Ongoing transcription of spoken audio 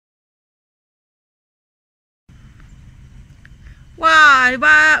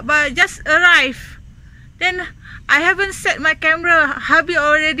but just arrived. Then I haven't set my camera. Hubby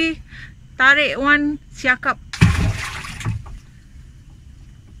already tarik one siakap.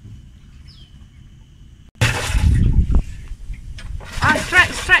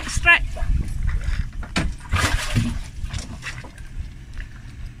 Strike.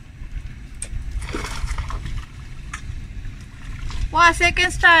 Wah,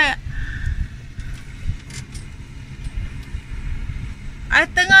 second strike. I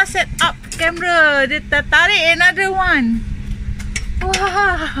tengah set up camera, dia tertarik another one.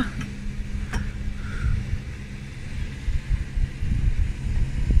 Wah.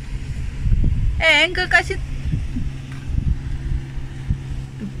 Angle kat situ.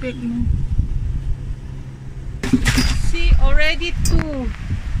 The big one. See, already two.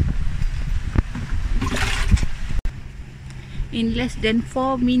 In less than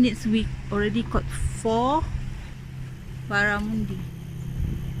 4 minutes, we already caught 4 barramundi.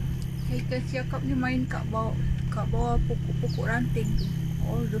 Ikan siakap ni main kat bawah pokok-pokok ranting tu.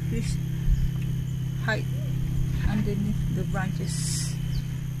 All the fish hide underneath the branches.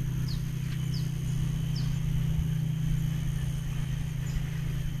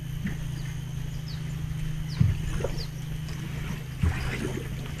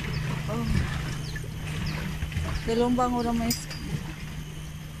 Oh. Gelombang orang main.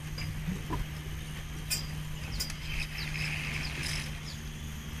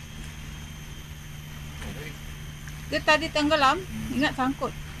 Dia tadi tenggelam, ingat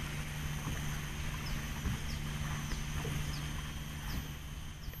sangkut.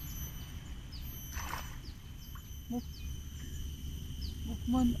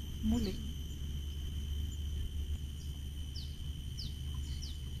 Movement mulik.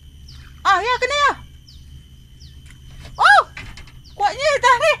 Ya kena ya. Oh, kuatnya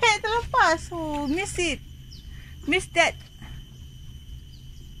tarik terlepas. Oh, miss it. Miss that.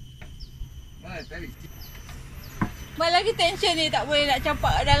 Tarik. Mak lagi tension ni, tak boleh nak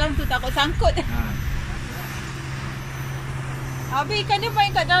campak dalam tu, takut sangkut. Habis ikan dia main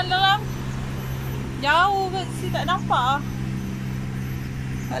kat dalam. Jauh ke si tak nampak.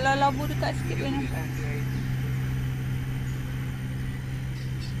 Kalau labu dekat sikit pun nampak.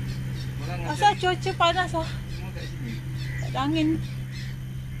 Asal cuaca panas lah. Tak ada angin.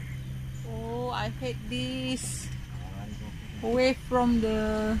 Oh, I hate this. Away from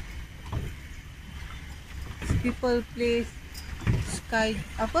the people play sky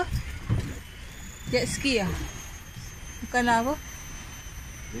apa? Jet ski ah? Bukan lah apa?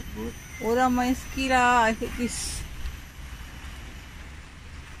 Orang main ski lah. I hate this.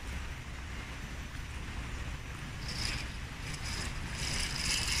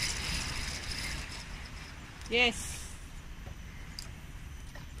 Yes.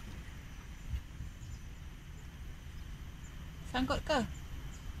 Sangkut ke?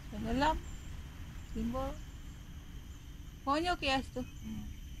 Tenggelam. Timbul. Pokoknya okey lah situ.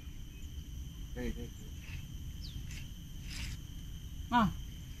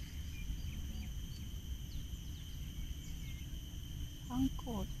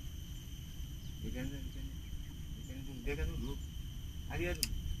 Sangkut. Dia kan dulu. Hari tu.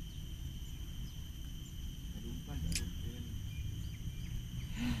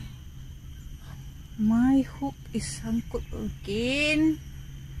 My hook is sangkut again.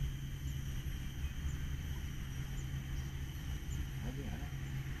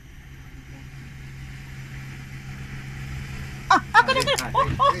 Kena.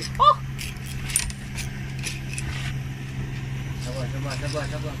 Oh.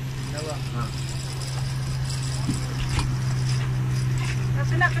 Sabar.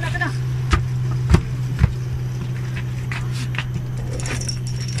 Kena.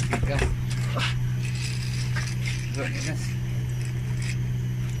 Gas. Gas.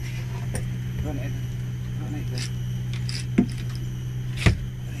 Naik.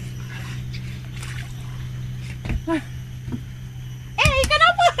 Ikan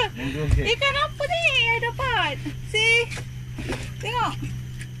apa? Ikan apa ni yang dapat? See? Tengok.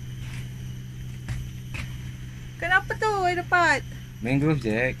 Kenapa tu yang dapat? Mangrove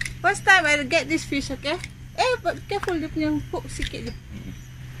Jack. First time I get this fish, okay? But careful, dia punya hook sikit je.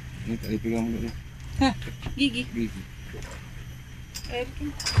 Ni tak boleh pegang mulut ni. Gigi.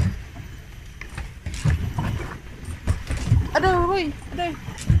 Aduh.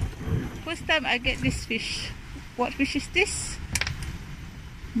 First time I get this fish. What fish is this?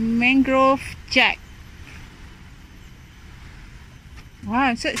 Mangrove Jack.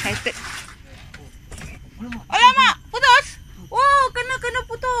 Wow, I'm so excited. Alamak, putus. Wow, kena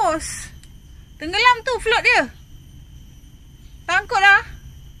putus. Tenggelam tu float dia. Sangkut lah.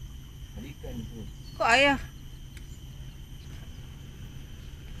 Kok ayah.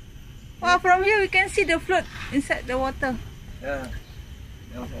 Wow, from here we can see the float inside the water. Ya.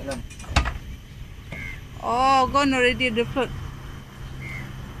 Dah masuk dalam. Oh, gone already the float.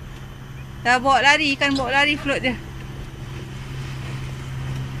 Dah bawa lari, ikan bawa lari float dia.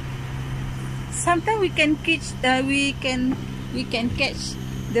 Sometimes we can catch we can catch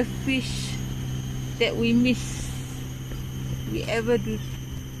the fish that we miss.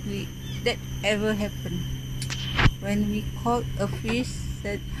 That ever happen. When we caught a fish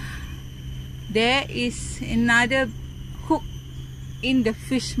that there is another hook in the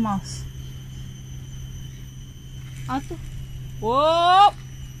fish mouth. Tu. Whoop!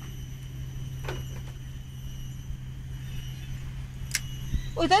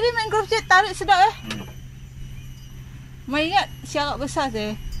 Oh, tadi mangrove jet tarik sedap Mai ingat siarak besar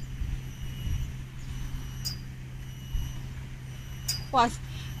je. Wah,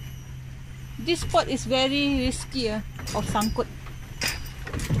 this spot is very risky of sangkut.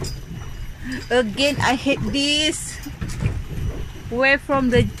 Again, I hate this. Away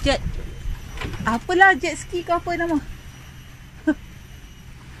from the jet. Apalah jet ski ke apa nama?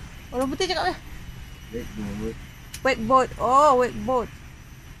 Orang putih cakap Wakeboard. Wakeboard. Oh, wakeboard.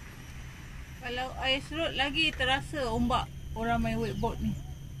 Kalau air surut lagi terasa ombak orang main wakeboard ni.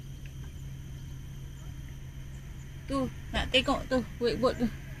 Tu, nak tengok tu wakeboard tu.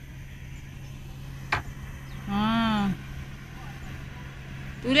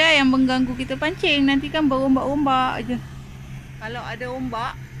 Itulah yang mengganggu kita pancing. Nanti kan berombak-ombak je. Kalau ada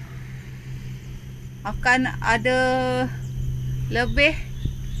ombak, akan ada lebih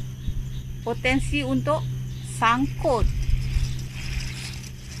potensi untuk sangkut.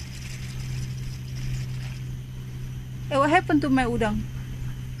 What happened to my udang?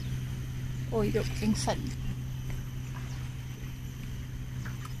 Oh, hidup pingsan.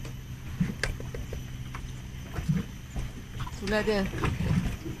 Itulah dia.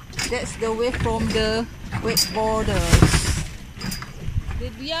 That's the way from the wakeboarders. Dia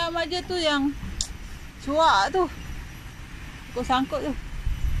diam aja tu yang cuak tu. Kau sangkut tu.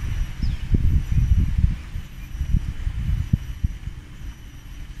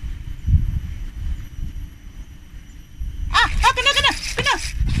 Kena.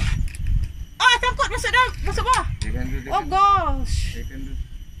 Sangkut masuk bawah. Oh gosh.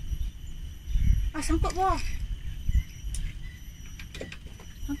 Sangkut bawah.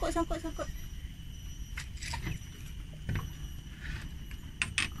 Sangkut.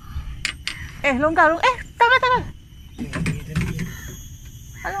 Longgar. Tangan.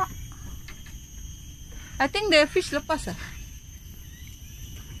 Alamak. I think the fish lepas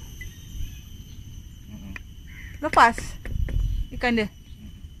Lepas ikan dia.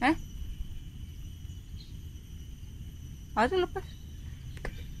 Tu lepas.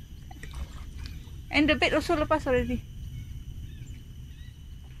 And the bait also lepas already.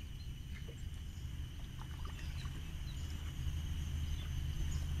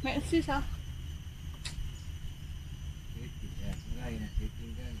 Maxis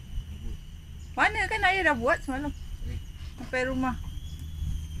Mana kan ayah dah buat semalam. Sampai rumah.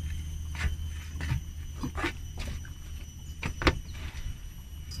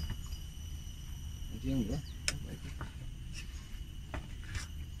 Mancing ke?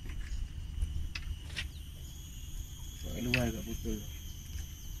 Soal luar kat betul.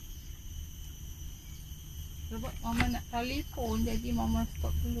 Sebab mama nak telefon, jadi mama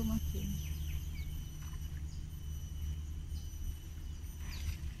stop dulu mancing.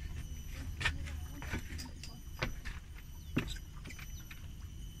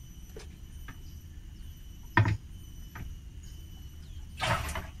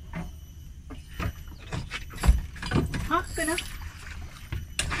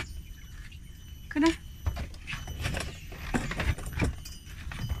 Kena.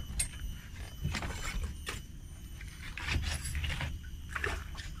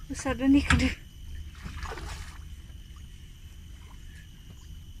 Besar dah ni kena.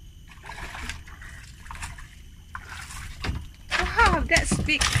 Wow, that's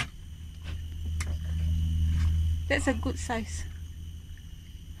big. That's a good size.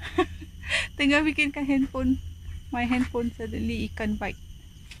 Tengah bikinkan handphone. My handphone suddenly ikan bite.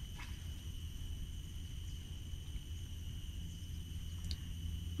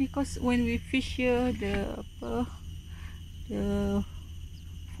 Because when we fish here, the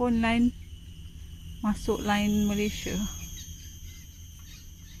phone line masuk line Malaysia.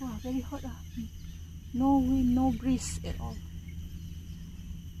 Wow, very hot lah. No wind, no breeze at all.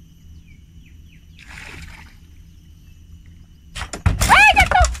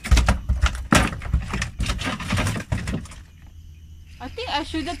 I think I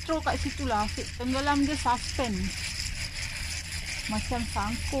shouldn't throw kat situ lah. Tenggelam dia suspend. Macam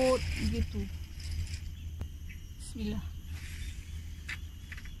sangkut gitu. Bismillah.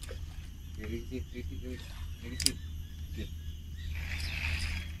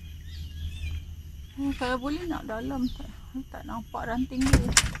 Kalau boleh nak dalam, tak nampak ranting dia.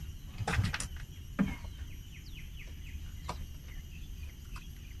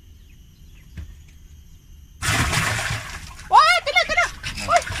 Wah, kena.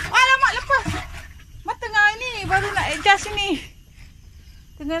 Woi, alamak lepas. Mat tengah ini baru nak adjust ni.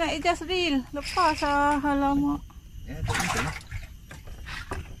 Tengah nak adjust reel. Lepas alamak. Ya, tak bisa.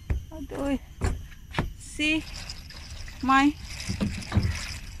 Aduh. See my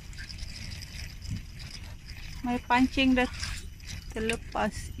pancing dah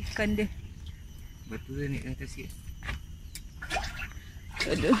terlepas ikan dia. Batu dia naik ke atas sikit.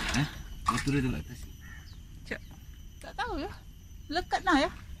 Aduh. Batu dia tu kat atas. Cak. Tak tahu ya. Lekat nah ya.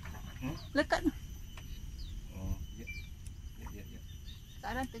 Lekat nah. Oh, ya.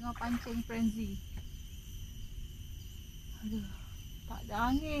 Sekarang tengah pancing frenzy. Aduh. Tak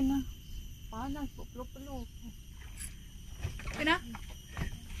ada angin lah. Panas berpeluh-peluh. Kena.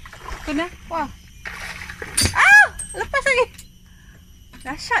 Wah. Lepas lagi.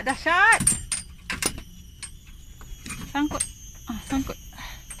 Dahsyat. Sangkut. Sangkut.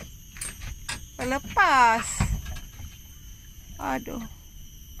 Lepas. Aduh.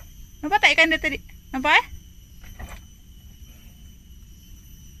 Nampak tak ikan dia tadi? Nampak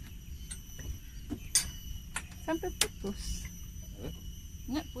sampai putus.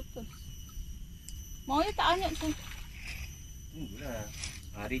 Ingat putus. Mau dia tak anyat tu. Tunggulah.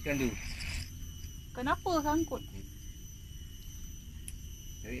 Hari ikan tu. Kenapa sangkut?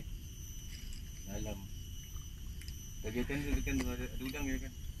 Cari. Dalam. Tadi kan ada udang dia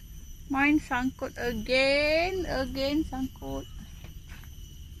kan. Main sangkut again sangkut.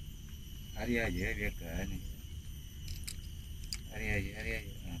 Hari aja biarkan. Hari aja.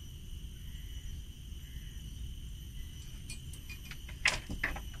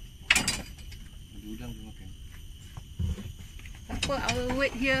 Ada udang tu makan. Apa, I will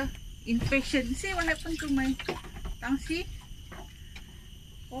wait here. Impatient. See what happened to my tangsi?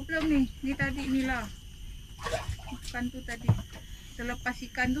 Problem ni tadi ni lah. Ikan tu tadi. Terlepas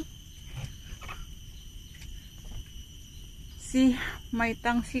ikan tu. See, my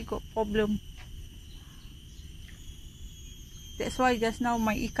tangsi got problem. That's why just now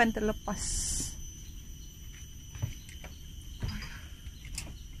my ikan terlepas.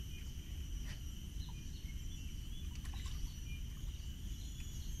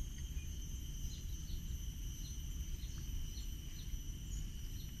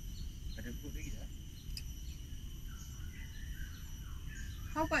 Ada perut lagi tak?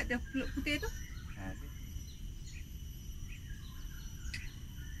 How about the pulut putih tu? Ada.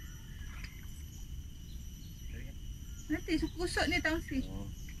 Nanti kusut ni tangsi. Oh.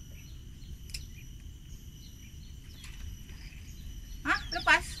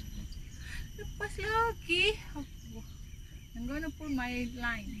 Lepas? Lepas lagi. I'm gonna pull my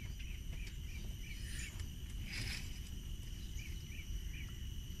line.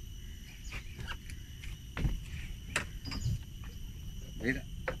 Boleh tak?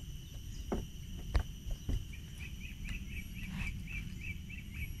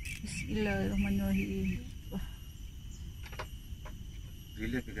 Bismillahirrahmanirrahim.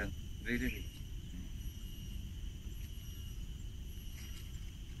 Gila pegang. Gila pegang.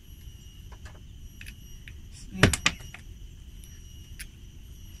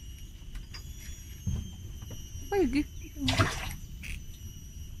 Apa lagi?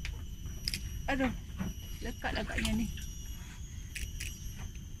 Aduh. Lekat agaknya ni.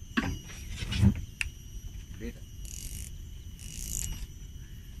 Boleh tak?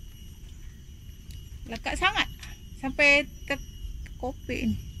 Lekat sangat. Sampai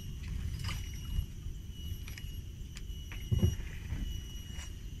terkopik ni.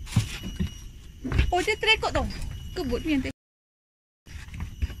 Oh, dia terekot tau. Kebut ni yang terekot.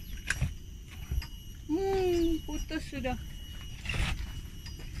 Putus sudah.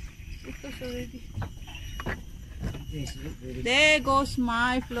 Putus already. There goes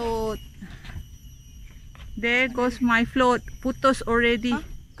my float. There goes my float. Putus already.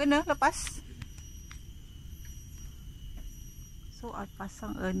 Kena lepas. So I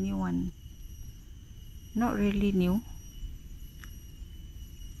pasang a new one. Not really new.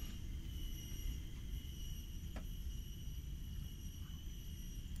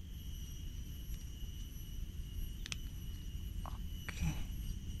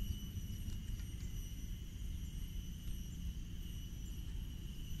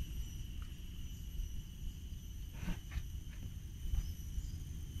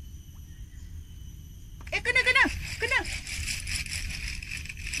 Kena.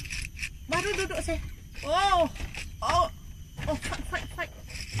 tengok saya. Oh. Oh. Oh, fight.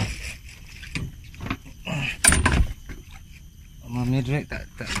 Mami drag tak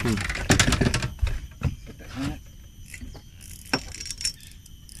full. Tak sangat.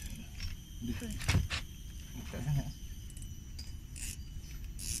 Tak sangat.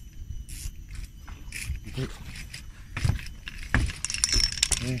 Ikut.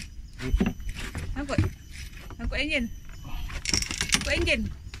 Angkut enjin. Angkut enjin.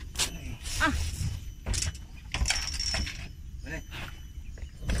 Ah. Boleh.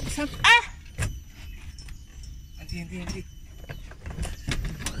 Ah. Nanti.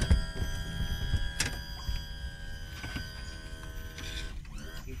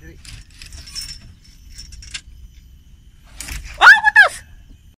 Oh, putus.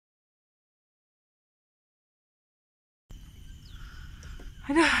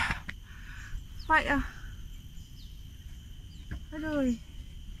 Aduh. Fight ah. Aduh.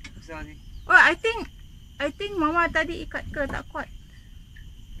 Besar ni. Oh, I think mama tadi ikat ke tak kuat.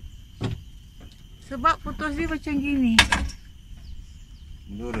 Sebab putus dia macam gini.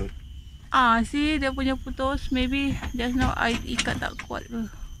 Menurut. See dia punya putus. Maybe just now I ikat tak kuat ke.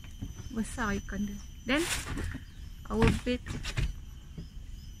 Besar ikan dia. Then our bait.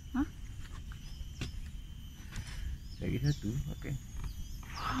 Lagi satu. Okay.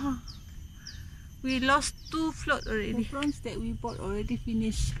 We lost 2 float already. The prawns that we bought already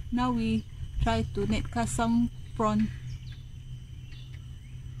finished. Now we try to net cast some prawn.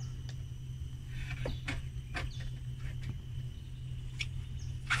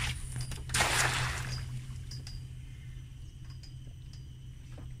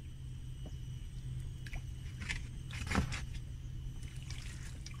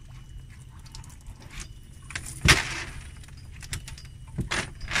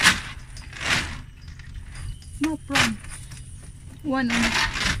 No prawn. One only.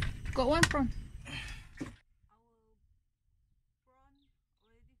 Got one prawn. Our prawn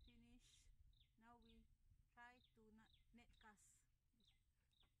already finished. Now we try to net cast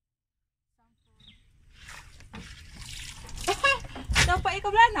some prawn. Dapat ikan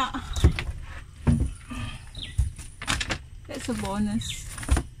belanak. That's a bonus.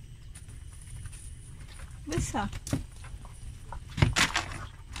 Besar.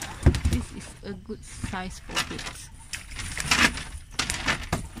 This is a good size for baits.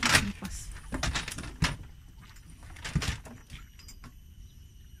 Lepas.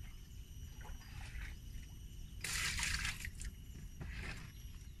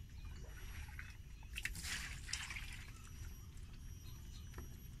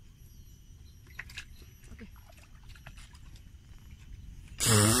 Okay.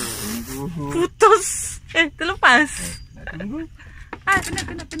 Putus. Terlepas. Tunggu.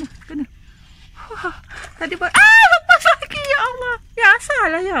 Kena. Tadi lepas lagi, ya Allah. Ya,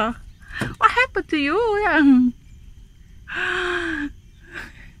 salah ya. What happened to you yang?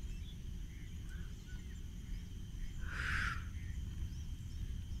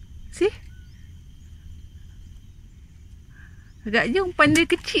 See? Agaknya umpan dia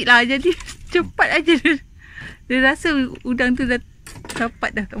kecil lah, jadi cepat aja dia rasa udang tu dah dapat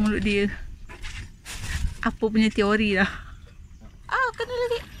dah kat mulut dia. Apa punya teori lah. Kena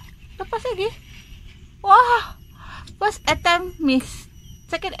lagi. Lepas lagi. Wah. First attempt miss.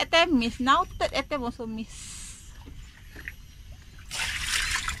 Second attempt miss. Now third attempt also miss.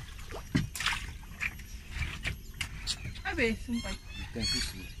 Habis sumpah. Bukan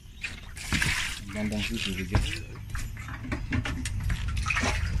susu. Bandang susu dia.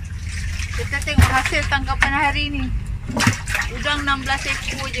 Kita tengok hasil tangkapan hari ni. Udang 16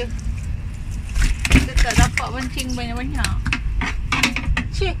 ekor je. Kita tak dapat mancing banyak-banyak.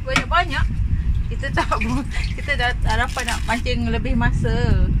 Banyak-banyak. Kita dah harapan nak mancing lebih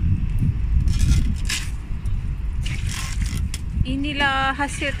masa. Inilah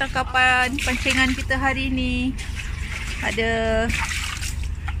hasil tangkapan pancingan kita hari ni. Ada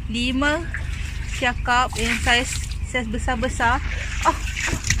 5 siakap yang saiz besar-besar.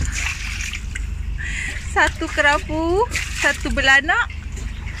 1 kerapu, 1 belanak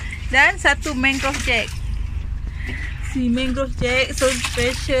dan 1 mangrove jack. Si mangrove jack so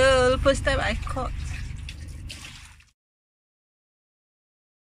special. First time I caught.